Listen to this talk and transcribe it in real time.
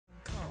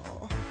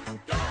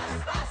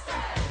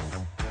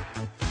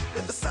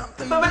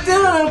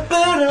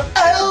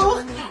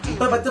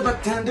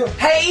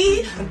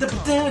Hey!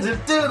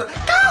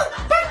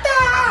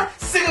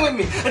 Sing it with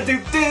me.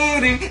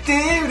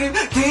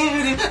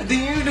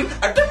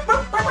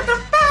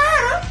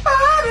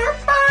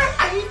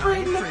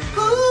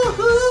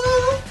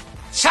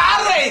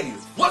 Child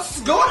ladies,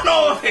 what's going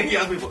on,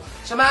 young people?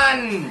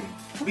 Shaman,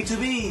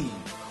 B2B,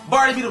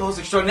 Barty Beautiful Host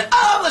Extraordinary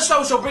of the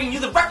show, bringing you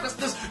the breakfast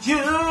you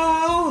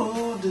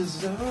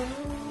deserve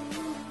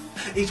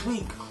each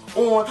week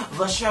on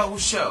the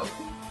show.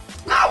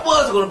 Now, I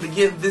was going to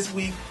begin this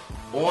week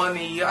on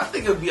I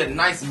think it would be a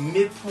nice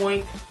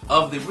midpoint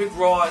of the Rick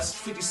Ross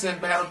 50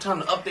 Cent battle.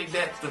 Time to update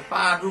that to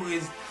find who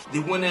is the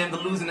winner and the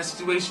loser in that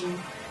situation.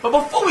 But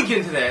before we get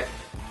into that,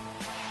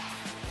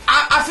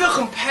 I feel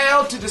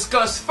compelled to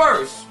discuss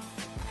first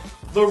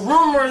the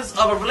rumors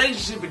of a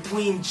relationship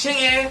between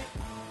Chingy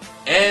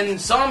and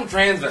some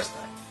transvestite.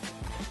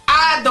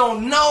 I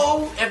don't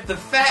know if the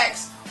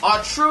facts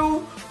are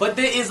true, but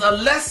there is a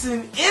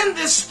lesson in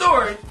this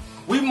story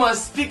we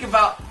must speak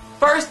about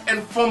first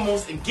and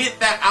foremost and get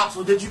that out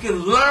so that you can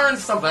learn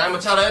something. I'm a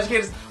child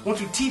educator. I want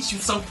to teach you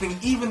something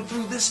even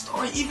through this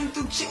story, even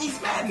through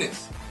Chingy's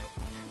madness.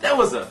 There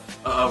was a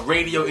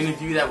radio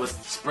interview that was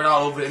spread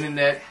all over the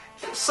internet.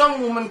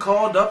 Some woman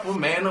called up, or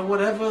man, or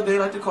whatever they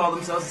like to call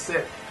themselves, and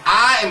said,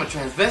 I am a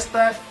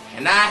transvestite,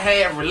 and I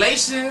have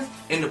relations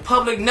in the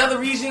public nether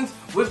regions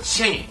with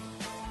Chingy.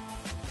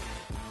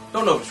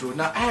 Don't know if it's true.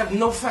 Now, I have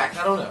no fact.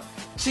 I don't know.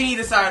 Chingy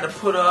decided to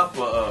put up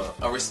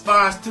a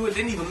response to it.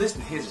 Didn't even listen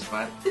to his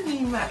response. Didn't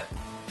even matter.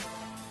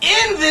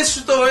 In this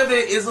story,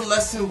 there is a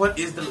lesson. What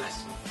is the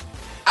lesson?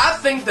 I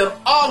think that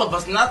all of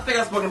us, and I think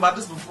I've spoken about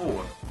this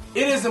before,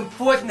 it is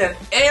important that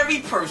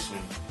every person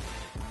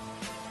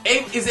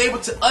is able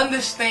to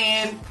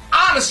understand,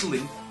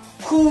 honestly,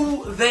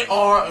 who they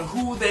are and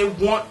who they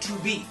want to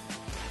be.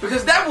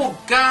 Because that will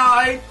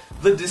guide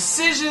the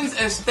decisions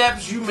and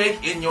steps you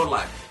make in your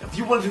life. If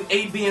you want to do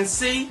A, B, and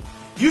C,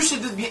 you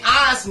should just be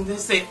honest and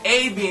just say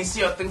A, B, and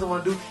C are things I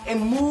want to do and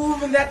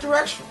move in that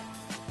direction.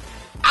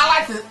 I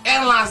like to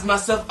analyze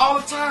myself all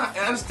the time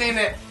and understand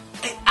that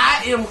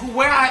I am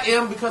where I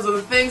am because of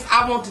the things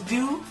I want to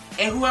do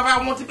and whoever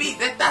I want to be.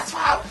 That's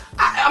how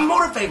I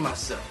motivate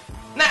myself.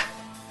 Now,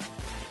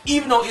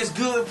 even though it's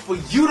good for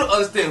you to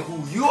understand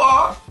who you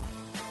are,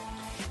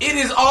 it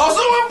is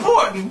also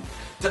important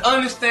to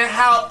understand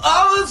how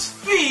others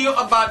feel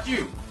about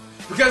you.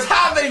 Because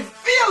how they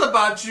feel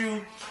about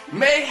you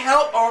may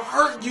help or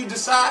hurt you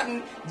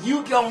deciding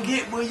you gonna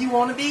get where you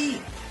want to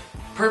be.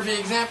 Perfect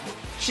example,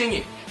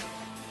 Chingy.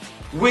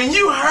 When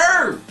you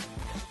heard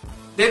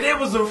that there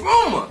was a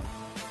rumor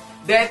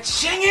that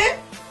Chingy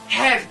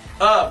had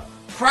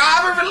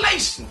private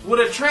relations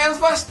with a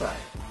transvestite,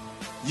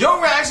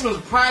 your reaction was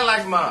probably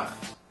like mine.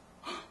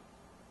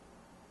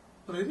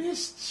 But it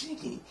is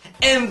Chingy.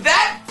 And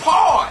that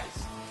pause,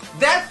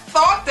 that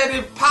thought that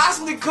it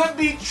possibly could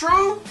be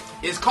true,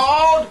 is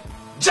called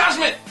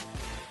judgment.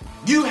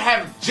 You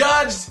have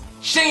judged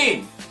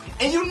Chingy.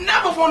 And you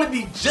never want to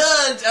be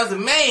judged as a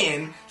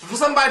man for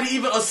somebody to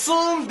even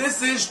assume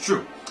this is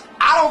true.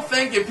 I don't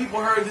think if people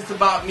heard this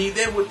about me,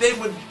 they would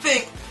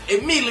think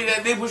immediately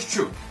that it was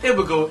true. They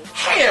would go,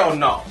 hell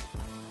no.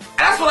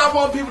 That's what I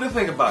want people to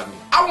think about me.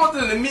 I want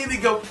them to immediately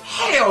go,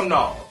 hell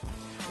no.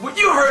 When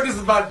you heard this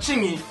about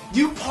Chingy,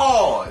 you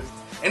paused.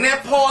 And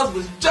that pause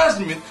was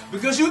judgment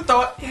because you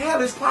thought,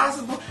 hell, it's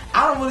possible.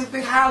 I don't really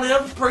think highly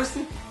of the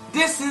person.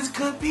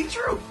 Could be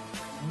true.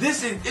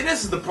 This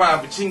is the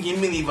problem with Chingy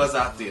and many of us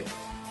out there.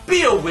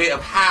 Be aware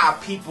of how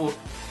people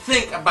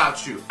think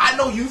about you. I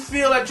know you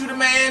feel that you're the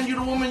man, you're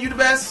the woman, you're the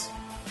best.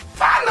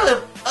 Find out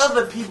if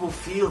other people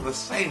feel the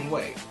same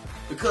way.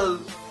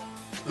 Because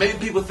maybe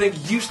people think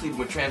you sleep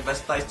with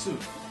transvestites too.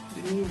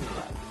 Didn't even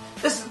realize it.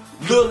 This is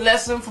a little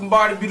lesson from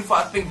Barty Beautiful.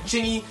 I think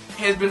Chingy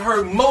has been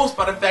hurt most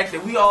by the fact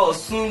that we all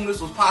assumed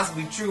this was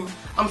possibly true.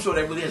 I'm sure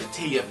that really has to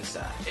tear you up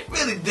inside. It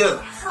really does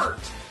hurt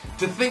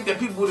to think that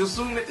people would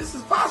assume that this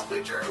is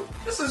possibly true.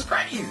 This is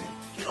crazy.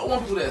 You don't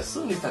want people to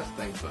assume these types of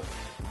things, but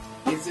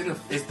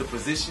it's the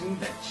position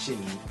that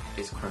Chingy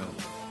is currently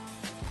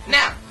in.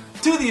 Now,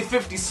 to the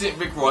 50 Cent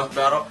Rick Ross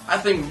battle, I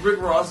think Rick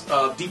Ross,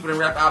 Deeper Than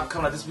Rap album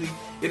coming out this week,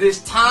 it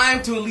is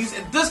time to, at least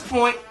at this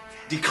point,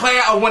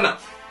 declare a winner.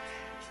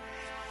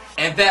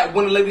 And that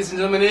winner, ladies and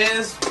gentlemen,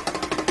 is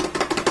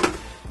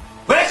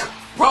Rick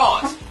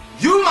Ross.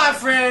 You, my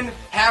friend,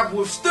 have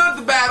withstood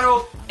the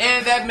battle,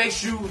 and that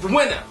makes you the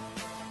winner.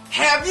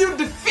 Have you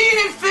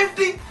defeated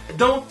 50? I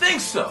don't think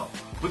so.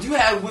 But you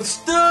have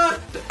withstood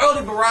the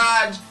early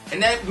barrage,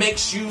 and that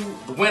makes you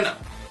the winner.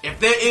 If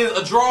there is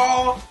a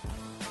draw,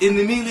 it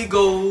immediately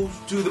goes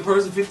to the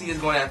person 50 is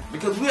going after.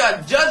 Because we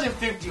are judging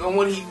 50 on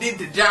what he did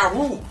to Ja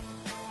Rule.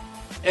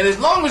 And as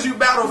long as you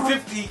battle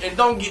 50 and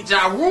don't get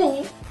Ja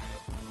Rule,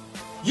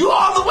 you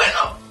are the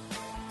winner.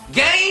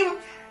 Game,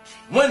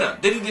 winner.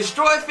 Did he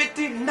destroy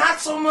 50?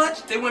 Not so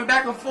much. They went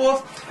back and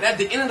forth. And at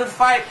the end of the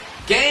fight,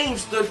 Game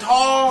stood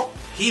tall.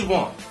 He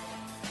won.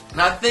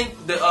 And I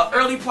think the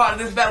early part of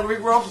this battle,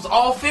 Rick Ross was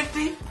all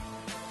 50.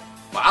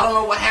 But I don't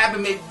know what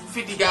happened. Maybe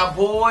 50 got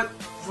bored.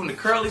 from the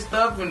curly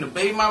stuff and the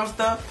baby mama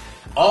stuff.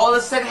 All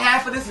the second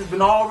half of this has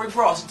been all Rick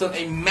Ross. He's done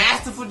a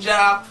masterful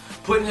job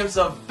putting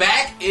himself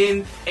back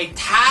in a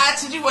tied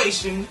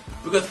situation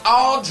because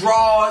all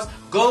draws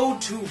go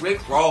to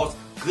Rick Ross.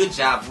 Good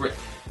job, Rick.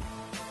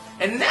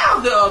 And now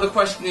the other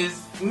question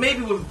is,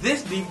 maybe with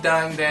this beef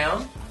dying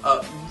down,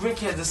 Rick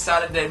has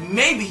decided that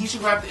maybe he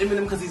should rap to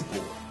Eminem because he's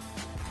bored.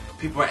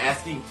 People are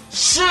asking,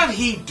 should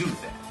he do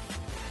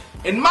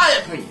that? In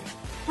my opinion,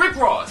 Rick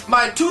Ross,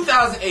 my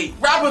 2008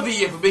 Rapper of the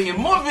Year for being in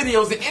more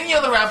videos than any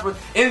other rapper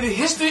in the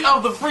history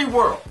of the free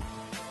world,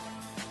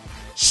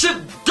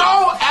 should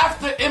go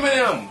after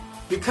Eminem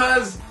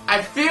because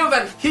I feel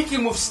that he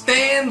can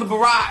withstand the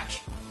barrage.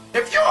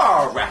 If you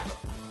are a rapper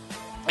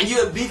and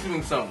you're beefing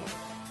with someone,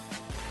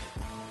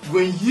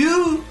 when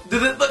you,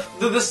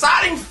 the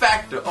deciding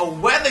factor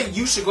of whether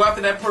you should go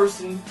after that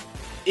person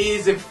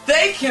is if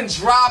they can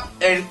drop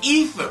an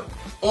ether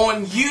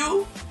on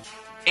you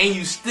and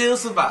you still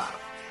survive.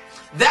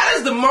 That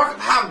is the mark of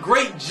how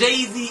great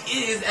Jay-Z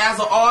is as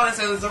an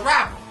artist and as a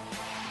rapper.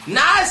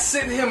 Nas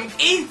sent him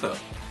ether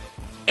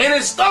and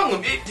it stung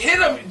him. It hit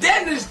him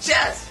dead in his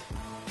chest.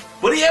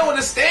 But he able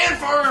to stand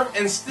firm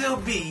and still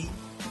be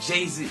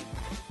Jay-Z.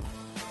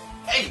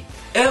 Hey,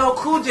 LL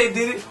Cool J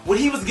did it when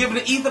he was given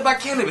the ether by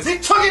cannabis. He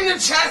took it in the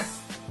chest,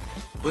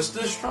 but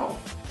still strong.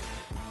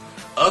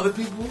 Other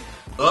people,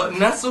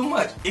 not so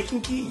much. It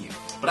can kill you.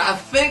 But I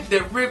think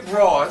that Rick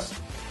Ross,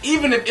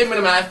 even if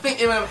Eminem, I think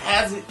Eminem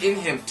has it in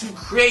him to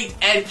create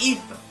an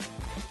ether.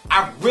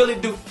 I really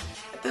do.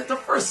 The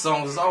first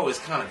song is always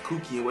kind of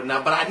kooky and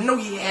whatnot, but I know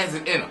he has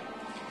it in him.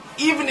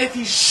 Even if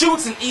he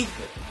shoots an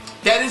ether,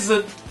 that is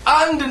an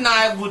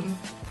undeniable,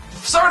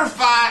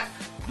 certified,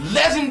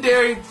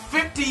 legendary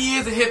 50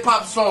 years of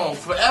hip-hop song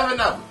forever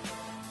and ever.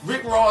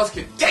 Rick Ross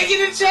can take it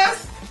in the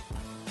chest,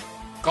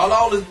 call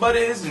all his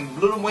buddies and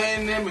Lil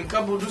Wayne and them and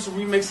couple do some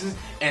remixes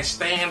and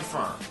stand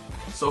firm.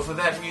 So for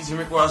that reason,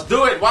 Rick Ross,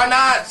 do it. Why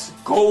not?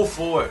 Go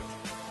for it.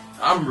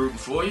 I'm rooting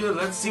for you.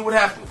 Let's see what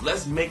happens.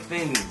 Let's make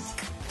things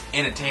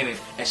entertaining.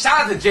 And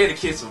shout out to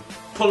Jadakiss for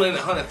pulling in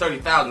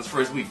 130,000 his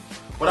first week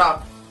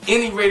without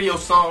any radio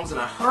songs. And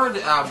I heard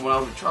the album when I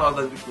was with Charles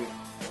last weekend.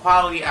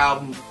 Quality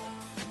album.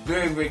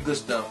 Very, very good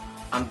stuff.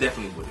 I'm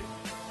definitely with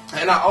it.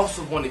 And I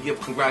also want to give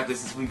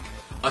congratulations this week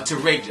to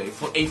Ray J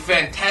for a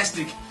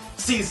fantastic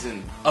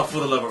season of For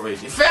the Love of Ray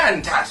J.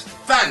 Fantastic.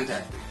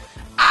 Fantastic.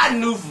 I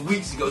knew for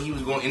weeks ago he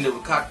was going to end up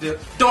with Cocktail.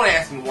 Don't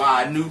ask me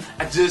why I knew.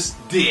 I just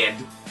did.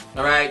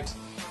 Alright?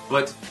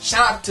 But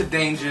shout out to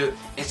Danger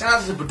and shout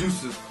out to the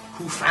producers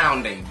who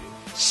found Danger.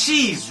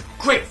 She's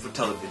great for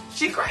television.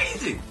 She's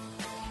crazy.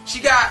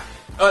 She got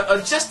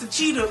just a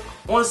cheetah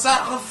on the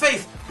side of her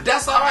face. But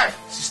that's alright.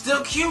 She's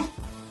still cute.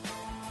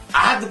 I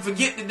have to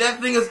forget that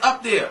that thing is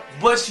up there.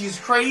 But she's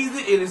crazy.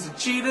 It is a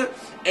cheetah.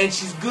 And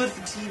she's good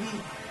for TV.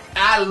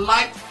 I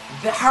like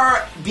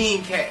her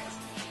being cast.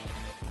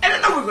 And I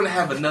know we're going to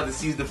have another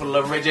season for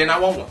Love Ray J, and I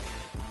want one.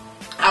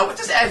 I would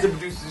just ask the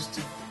producers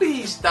to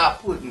please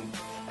stop putting,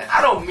 and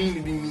I don't mean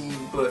to be mean,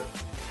 but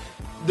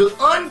the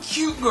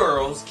uncute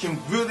girls can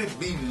really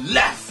be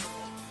left.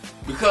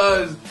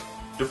 Because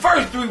the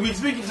first 3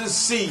 weeks, we can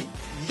just see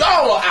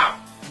y'all are out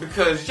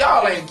because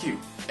y'all ain't cute.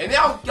 And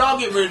y'all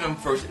get rid of them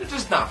first. It's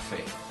just not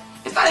fair.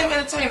 It's not even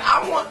entertaining.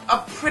 I want a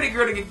pretty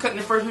girl to get cut in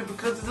the first week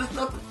because there's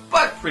nothing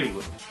but pretty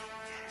women.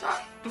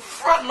 The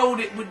front load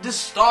it with this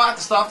star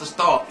after star after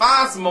star.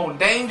 Find some more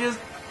dangers,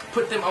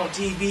 put them on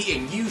TV,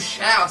 and you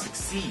shall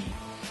succeed.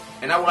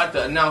 And I would like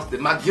to announce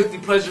that my guilty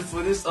pleasure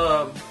for this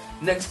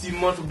next few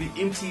months will be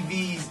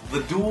MTV's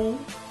The Duel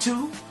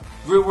 2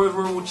 Real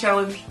World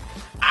Challenge.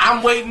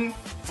 I'm waiting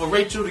for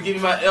Rachel to give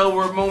me my L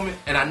word moment,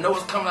 and I know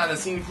it's coming out. I've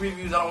seen the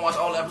previews. I don't watch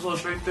all the episodes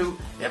straight through.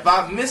 If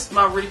I've missed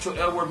my Rachel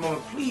L word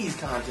moment, please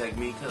contact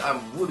me because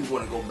I really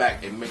want to go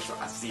back and make sure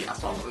I see it. I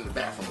saw her in the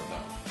bathroom with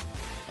them,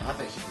 and I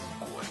think she's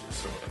gorgeous.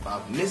 So if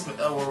I've missed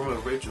my L word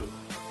moment with Rachel,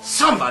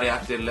 somebody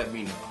out there let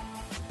me know.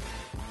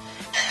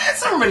 And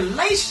some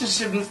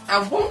relationships,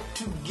 I want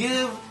to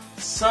give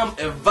some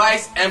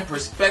advice and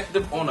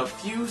perspective on a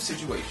few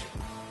situations.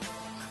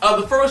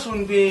 The first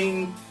one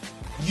being,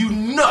 you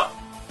know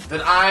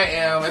that I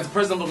am, as the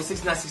president of the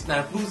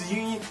 6969 Floozy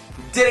Union,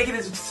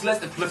 dedicated to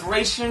celeste the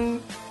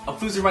proliferation of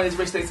floozy around these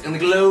great states and the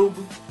globe.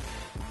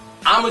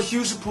 I'm a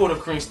huge supporter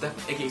of Kareem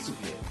Stephan, aka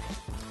Superhead.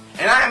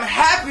 And I am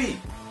happy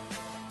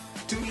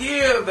to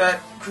hear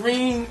that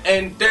Kareem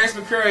and Darius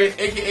McCurry,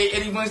 aka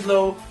Eddie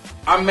Winslow,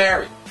 are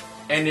married.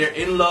 And they're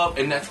in love,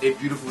 and that's a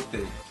beautiful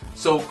thing.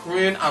 So,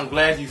 Kareem, I'm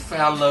glad you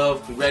found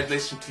love.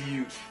 Congratulations to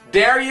you.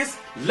 Darius,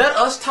 let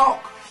us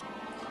talk.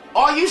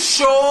 Are you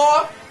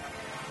sure?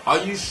 Are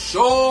you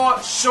sure?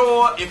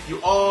 If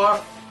you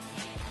are,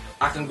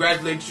 I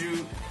congratulate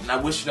you, and I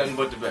wish you nothing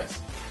but the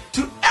best.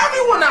 To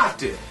everyone out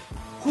there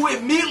who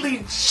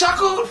immediately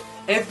chuckled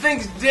and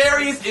thinks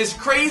Darius is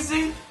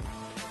crazy,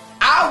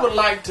 I would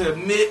like to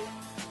admit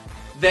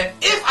that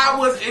if I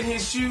was in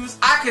his shoes,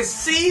 I could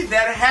see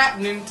that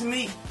happening to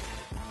me.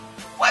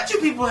 What you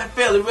people have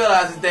failed to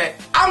realize is that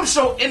I'm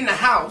sure in the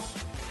house,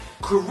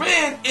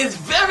 Corinne is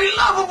very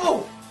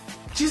lovable.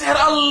 She's had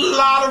a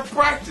lot of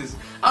practice.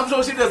 I'm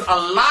sure she does a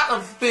lot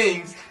of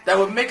things that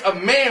would make a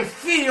man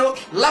feel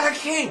like a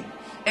king.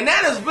 And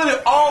that is really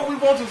all we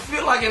want to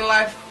feel like in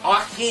life,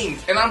 are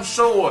kings. And I'm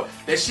sure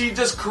that she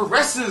just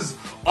caresses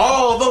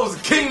all those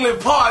kingly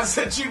parts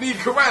that you need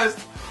caressed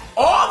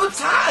all the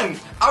time.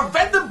 I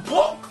read the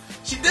book.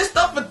 She did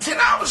stuff for 10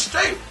 hours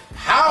straight.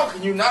 How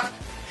can you not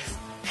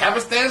have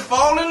a stand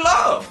fall in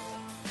love?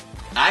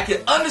 I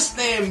can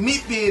understand me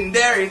being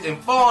Darius and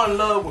fall in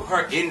love with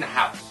her in the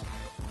house.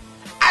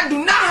 I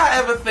do not,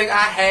 however, think I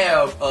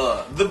have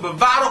the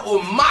bravado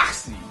or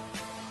moxie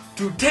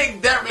to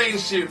take that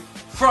relationship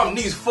from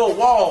these four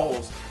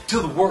walls to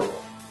the world.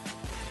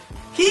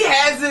 He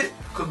has it.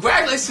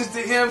 Congratulations to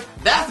him.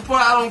 That's the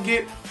part I don't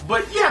get.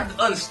 But you have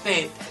to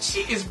understand that she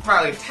is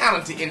probably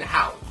talented in the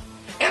house.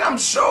 And I'm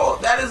sure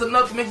that is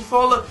enough to make you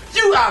fall in love.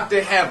 You out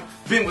there have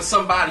been with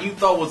somebody you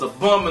thought was a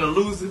bum and a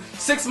loser.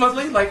 6 months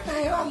later, like,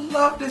 man, I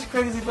love this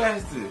crazy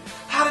bastard.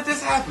 How did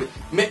this happen?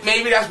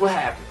 Maybe that's what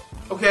happened.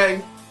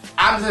 Okay?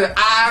 I'm saying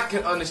I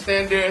can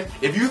understand there.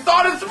 If you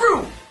thought it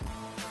through,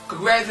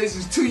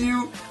 congratulations to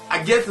you.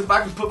 I guess if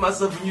I could put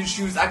myself in your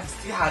shoes, I can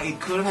see how it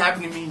could have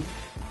happened to me.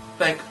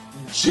 Thank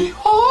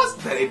Jesus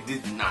that it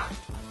did not.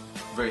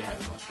 Very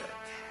happy about that.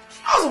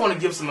 I also want to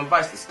give some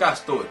advice to Scott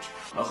Storch,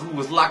 who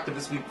was locked up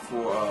this week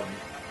for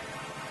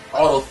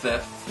auto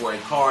theft for a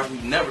car he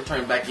never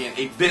turned back in,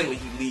 a Bentley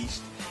he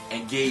leased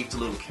and gave to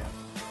Little Kim.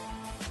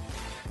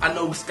 I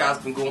know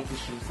Scott's been going through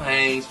some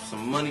things,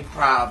 some money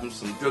problems,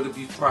 some drug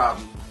abuse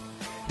problems.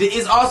 There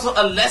is also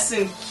a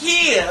lesson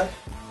here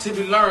to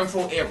be learned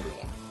for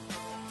everyone.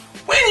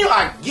 When you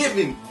are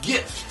giving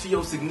gifts to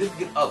your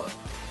significant other,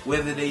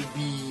 whether they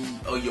be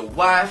your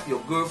wife,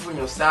 your girlfriend,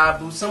 your side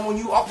boo, someone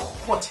you are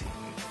courting.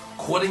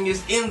 Courting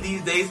is in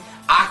these days.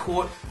 I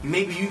court.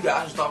 Maybe you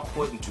guys should start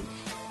courting too.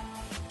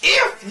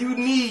 If you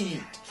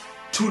need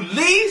to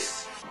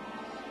lease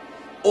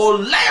or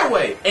lay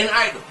away an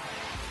item,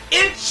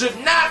 it should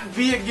not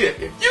be a gift.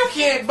 If you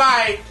can't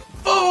buy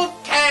full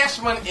cash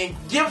money and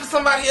give it to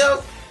somebody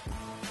else,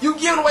 you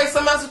giving away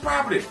somebody else's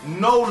property.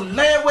 No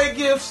layaway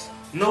gifts,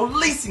 no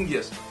leasing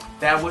gifts.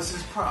 That was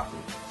his property.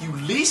 You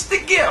leased the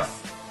gift,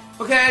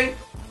 okay,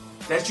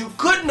 that you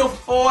couldn't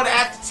afford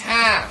at the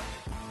time.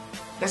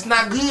 That's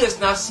not good. It's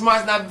not smart.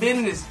 It's not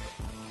business.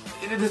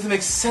 It doesn't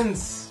make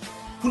sense.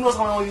 Who knows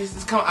how long this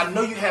is coming? I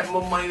know you have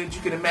more money than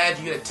you can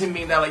imagine. You got a $10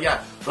 million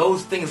yacht.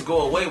 Those things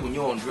go away when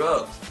you're on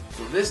drugs.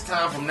 So this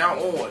time from now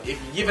on, if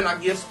you're giving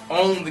out gifts,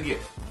 own the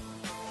gift.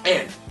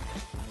 And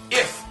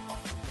if,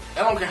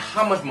 I don't care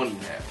how much money you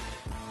have,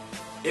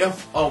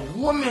 if a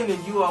woman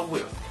that you are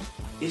with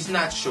is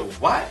not your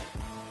wife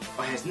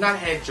or has not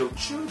had your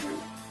children,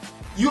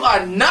 you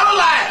are not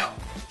allowed,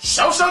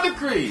 social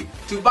decree,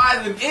 to buy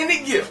them any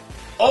gift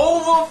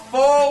over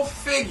 4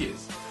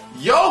 figures.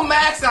 Your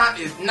max out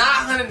is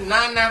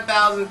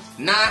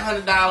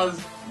 $999,900,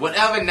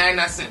 whatever,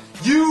 99 cents.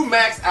 You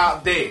max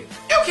out there.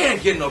 You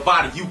can't get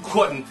nobody you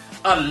courting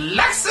a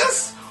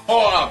Lexus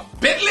or a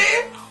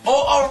Bentley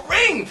or a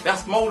ring.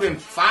 That's more than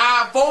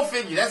 4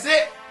 figures. That's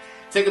it.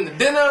 Take them to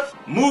dinner,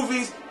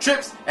 movies,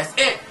 trips. That's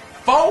it.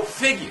 4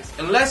 figures.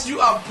 Unless you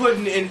are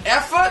putting in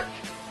effort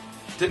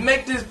to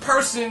make this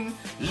person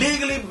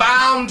legally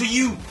bound to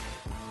you.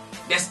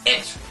 That's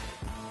it.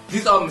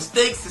 These are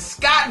mistakes that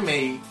Scott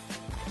made.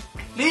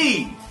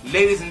 Please,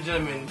 ladies and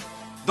gentlemen,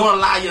 don't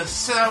allow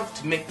yourself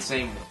to make the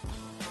same ones.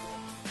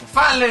 And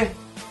finally,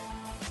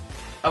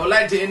 I would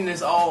like to end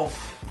this off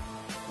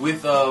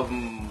with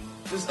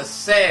just a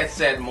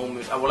sad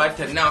moment. I would like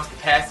to announce the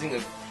passing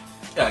of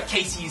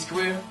Casey's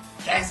career.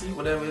 Cassie,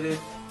 whatever it is.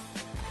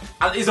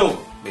 It's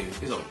over, baby.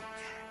 It's over.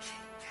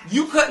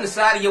 You cutting the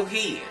side of your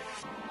head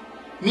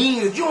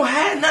means you don't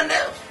have nothing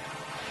else.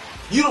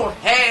 You don't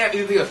have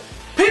anything else.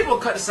 People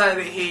cut the side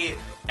of their head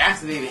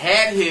after they've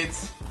had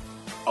hits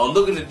or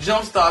looking to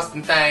jumpstart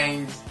some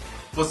things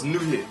for some new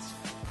hits.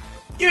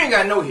 You ain't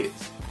got no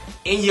hits.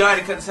 And you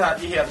already cut the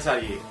side, your hair off the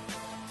side of your head.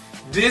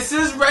 This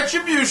is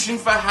retribution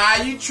for how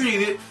you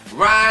treated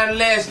Ryan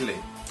Leslie.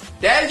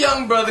 That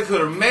young brother could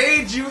have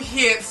made you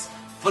hits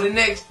for the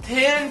next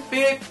 10,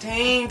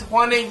 15,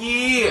 20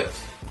 years.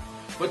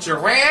 But you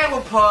ran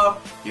with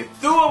Puff, you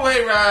threw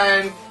away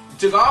Ryan, you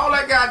took all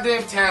that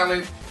goddamn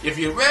talent. If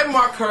you read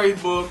Mark Curry's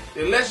book,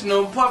 it lets you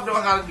know Puff don't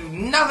know how to do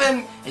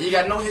nothing, and you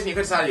got no hits and you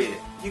cut the side of your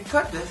head. You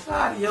cut the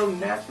side of your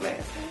natural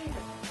ass head.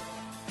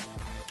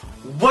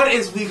 What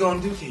is we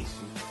gonna do, Casey?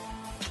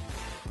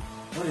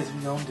 What is we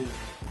gonna do?